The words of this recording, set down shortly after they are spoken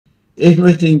Es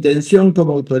nuestra intención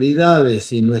como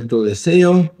autoridades y nuestro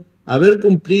deseo haber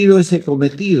cumplido ese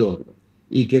cometido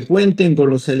y que cuenten con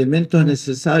los elementos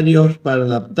necesarios para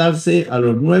adaptarse a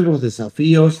los nuevos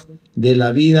desafíos de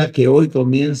la vida que hoy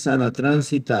comienzan a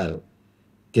transitar,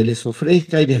 que les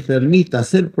ofrezca y les permita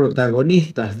ser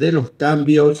protagonistas de los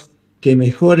cambios que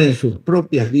mejoren sus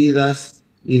propias vidas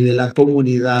y de la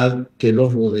comunidad que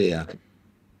los rodea.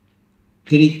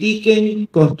 Critiquen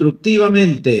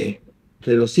constructivamente,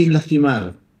 pero sin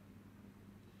lastimar,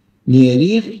 ni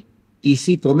herir, y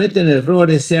si cometen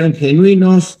errores sean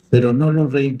genuinos, pero no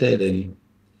los reiteren.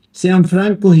 Sean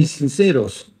francos y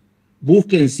sinceros,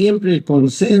 busquen siempre el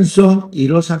consenso y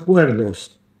los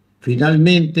acuerdos.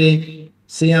 Finalmente,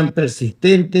 sean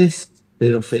persistentes,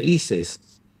 pero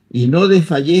felices, y no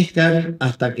desfallezcan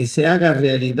hasta que se hagan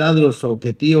realidad los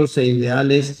objetivos e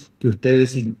ideales que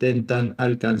ustedes intentan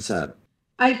alcanzar.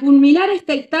 Al culminar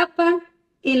esta etapa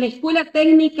en la Escuela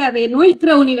Técnica de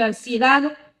nuestra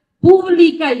universidad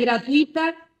pública y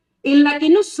gratuita, en la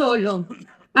que no solo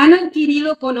han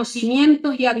adquirido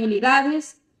conocimientos y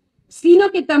habilidades,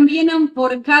 sino que también han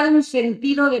forjado un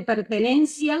sentido de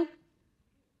pertenencia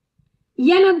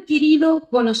y han adquirido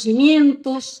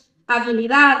conocimientos,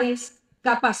 habilidades,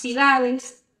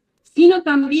 capacidades, sino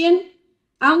también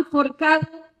han forjado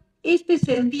este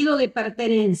sentido de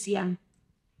pertenencia.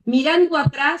 Mirando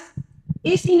atrás,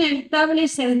 es inevitable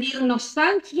sentir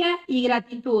nostalgia y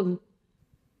gratitud.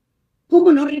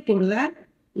 ¿Cómo no recordar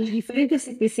las diferentes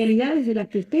especialidades de las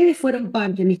que ustedes fueron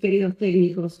parte, mis queridos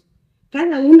técnicos?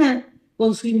 Cada una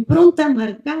con su impronta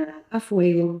marcada a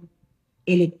fuego.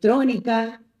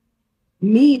 Electrónica,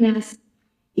 minas,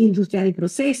 industria de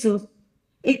procesos,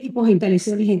 equipos e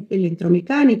instalaciones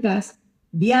electromecánicas,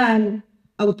 vial,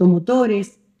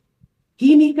 automotores,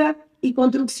 química y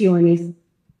construcciones,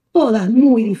 todas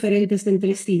muy diferentes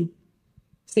entre sí.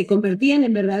 Se convertían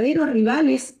en verdaderos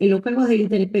rivales en los juegos de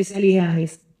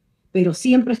interespecialidades, pero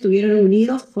siempre estuvieron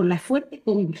unidos por la fuerte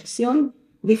convicción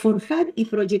de forjar y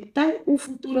proyectar un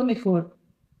futuro mejor.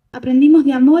 Aprendimos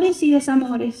de amores y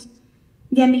desamores,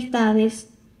 de amistades,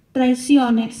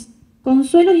 traiciones,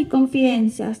 consuelos y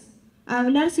confidencias, a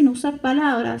hablar sin usar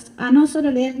palabras, a no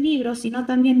solo leer libros, sino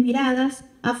también miradas,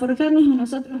 a forjarnos a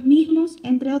nosotros mismos,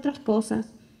 entre otras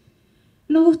cosas.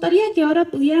 Nos gustaría que ahora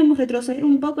pudiéramos retroceder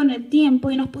un poco en el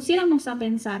tiempo y nos pusiéramos a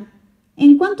pensar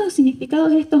en cuánto han significado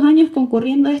estos años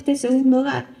concurriendo a este segundo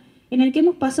hogar, en el que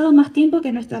hemos pasado más tiempo que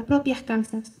en nuestras propias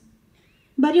casas.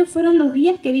 Varios fueron los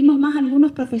días que vimos más a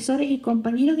algunos profesores y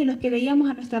compañeros de los que veíamos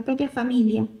a nuestra propia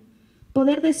familia.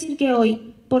 Poder decir que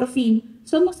hoy, por fin,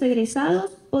 somos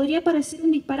egresados podría parecer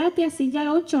un disparate hace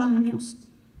ya 8 años.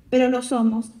 Pero lo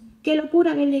somos. Qué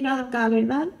locura haber llegado acá,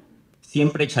 ¿verdad?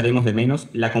 Siempre echaremos de menos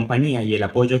la compañía y el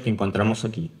apoyo que encontramos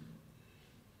aquí.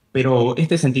 Pero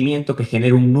este sentimiento que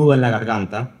genera un nudo en la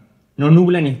garganta no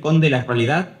nubla ni esconde la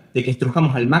realidad de que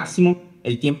estrujamos al máximo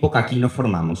el tiempo que aquí nos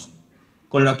formamos.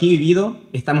 Con lo aquí vivido,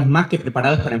 estamos más que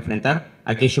preparados para enfrentar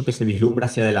aquello que se vislumbra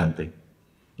hacia adelante,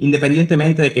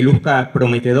 independientemente de que luzca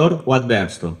prometedor o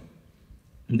adverso,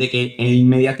 de que en la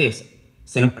inmediatez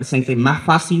se nos presente más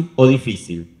fácil o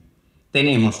difícil.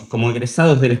 Tenemos, como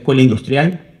egresados de la Escuela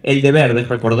Industrial, el deber de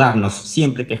recordarnos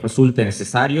siempre que resulte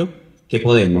necesario que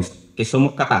podemos, que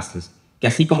somos capaces, que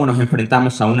así como nos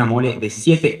enfrentamos a una mole de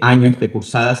 7 años de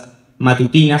cursadas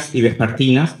matutinas y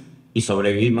vespertinas y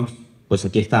sobrevivimos, pues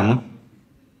aquí estamos,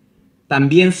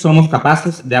 también somos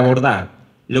capaces de abordar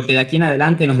lo que de aquí en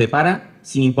adelante nos depara,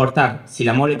 sin importar si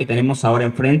la mole que tenemos ahora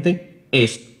enfrente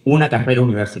es una carrera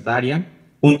universitaria,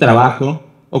 un trabajo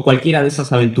o cualquiera de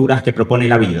esas aventuras que propone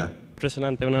la vida.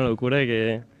 Impresionante, una locura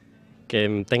que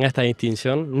tenga esta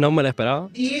distinción, no me la esperaba.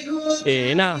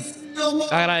 Nada,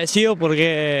 agradecido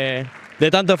porque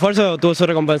de tanto esfuerzo tuvo su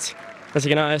recompensa. Así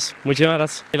que nada, eso, muchísimas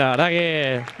gracias. Y la verdad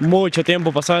que mucho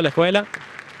tiempo pasado en la escuela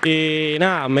y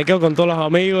nada, me quedo con todos los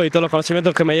amigos y todos los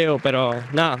conocimientos que me llevo, pero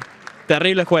nada,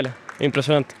 terrible escuela,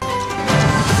 impresionante.